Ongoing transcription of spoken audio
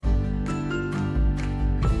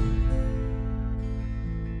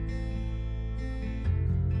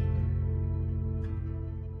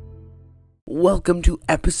Welcome to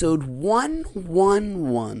episode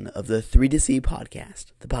 111 of the 3 to See podcast,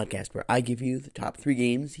 the podcast where I give you the top 3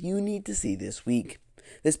 games you need to see this week.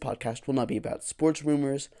 This podcast will not be about sports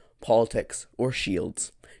rumors, politics, or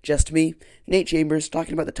shields. Just me, Nate Chambers,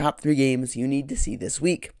 talking about the top 3 games you need to see this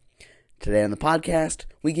week. Today on the podcast,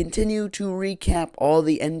 we continue to recap all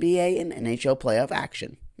the NBA and NHL playoff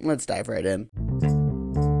action. Let's dive right in.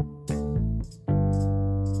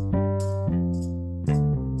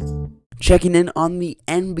 Checking in on the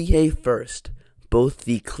NBA first, both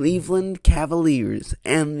the Cleveland Cavaliers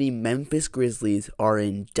and the Memphis Grizzlies are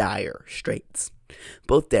in dire straits.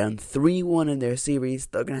 Both down 3-1 in their series,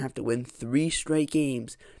 they're going to have to win 3 straight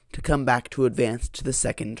games to come back to advance to the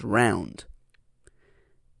second round.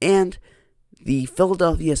 And the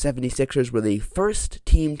Philadelphia 76ers were the first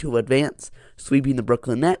team to advance, sweeping the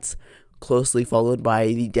Brooklyn Nets, closely followed by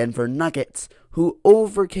the Denver Nuggets, who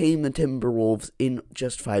overcame the Timberwolves in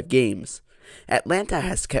just 5 games. Atlanta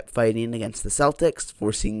has kept fighting against the Celtics,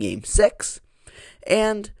 forcing Game 6.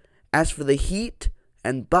 And as for the Heat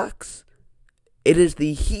and Bucks, it is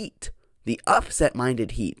the Heat, the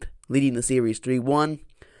upset-minded Heat, leading the series 3-1.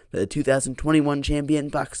 The 2021 champion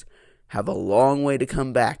Bucks have a long way to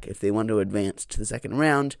come back if they want to advance to the second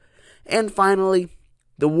round. And finally,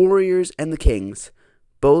 the Warriors and the Kings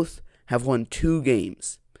both have won 2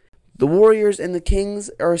 games. The Warriors and the Kings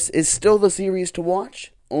is still the series to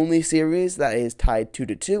watch, only series that is tied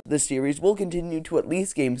 2-2. This series will continue to at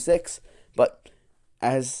least Game 6, but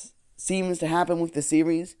as seems to happen with the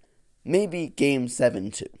series, maybe Game 7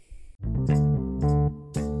 too.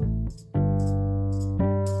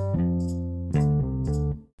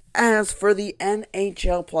 As for the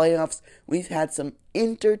NHL playoffs, we've had some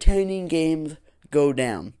entertaining games go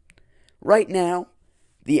down. Right now,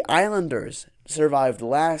 the Islanders survived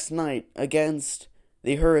last night against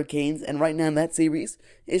the Hurricanes, and right now that series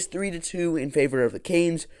is 3-2 in favor of the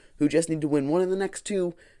Canes, who just need to win one of the next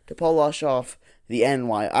 2 to polish off the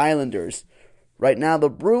NY Islanders. Right now the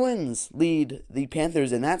Bruins lead the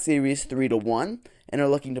Panthers in that series 3-1 and are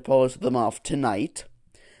looking to polish them off tonight.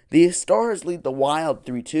 The Stars lead the Wild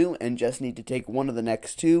 3-2 and just need to take one of the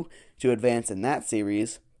next 2 to advance in that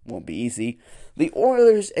series. Won't be easy. The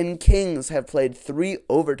Oilers and Kings have played 3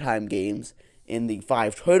 overtime games in the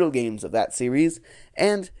 5 total games of that series,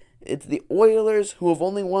 and it's the Oilers who have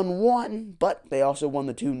only won 1, but they also won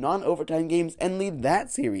the 2 non-overtime games and lead that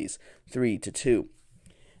series 3-2.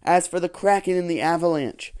 As for the Kraken and the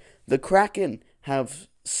Avalanche, the Kraken have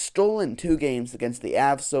stolen 2 games against the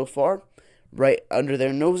Avs so far, right under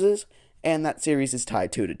their noses, and that series is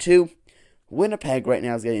tied 2-2. Winnipeg right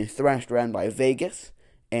now is getting thrashed around by Vegas,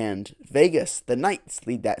 and Vegas, the Knights,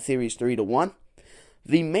 lead that series 3-1.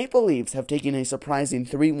 The Maple Leafs have taken a surprising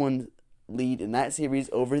 3-1 lead in that series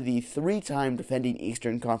over the 3-time defending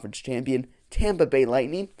Eastern Conference champion Tampa Bay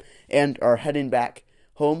Lightning, and are heading back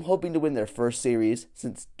home hoping to win their first series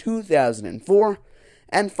since 2004.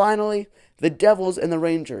 And finally, the Devils and the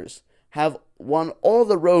Rangers have won all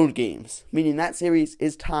the road games, meaning that series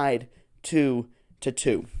is tied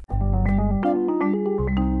 2-2.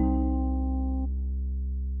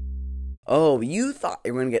 Oh, you thought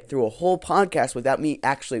you were going to get through a whole podcast without me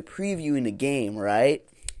actually previewing a game, right?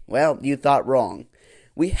 Well, you thought wrong.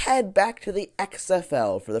 We head back to the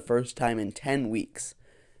XFL for the first time in 10 weeks.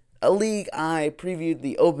 A league I previewed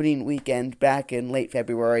the opening weekend back in late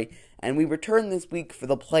February, and we return this week for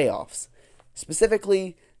the playoffs.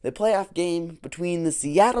 Specifically, the playoff game between the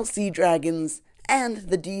Seattle Sea Dragons and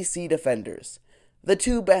the DC Defenders, the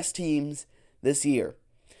 2 best teams this year.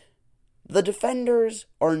 The Defenders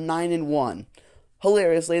are 9-1.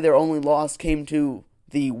 Hilariously, their only loss came to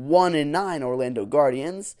the 1-9 Orlando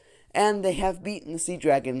Guardians, and they have beaten the Sea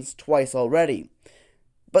Dragons twice already.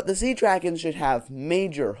 But the Sea Dragons should have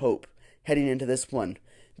major hope heading into this one,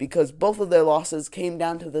 because both of their losses came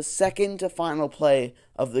down to the second to final play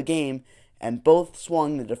of the game, and both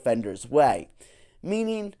swung the Defenders' way.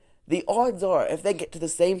 Meaning, the odds are, if they get to the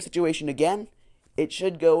same situation again, it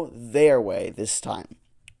should go their way this time.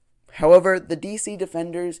 However, the DC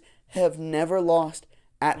Defenders have never lost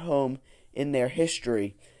at home in their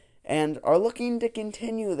history, and are looking to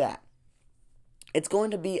continue that. It's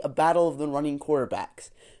going to be a battle of the running quarterbacks.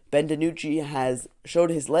 Ben DiNucci has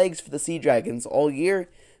showed his legs for the Sea Dragons all year,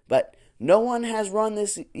 but no one has run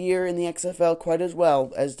this year in the XFL quite as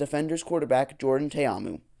well as Defenders quarterback Jordan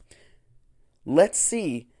Ta'amu. Let's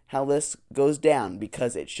see how this goes down,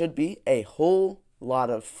 because it should be a whole lot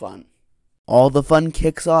of fun. All the fun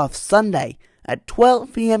kicks off Sunday at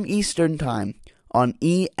 12 p.m. Eastern Time on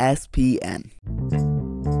ESPN.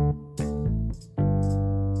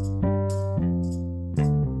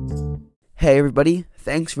 Hey everybody,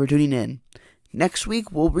 thanks for tuning in. Next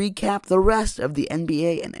week, we'll recap the rest of the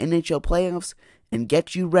NBA and NHL playoffs and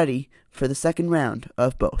get you ready for the second round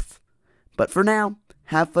of both. But for now,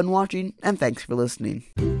 have fun watching, and thanks for listening.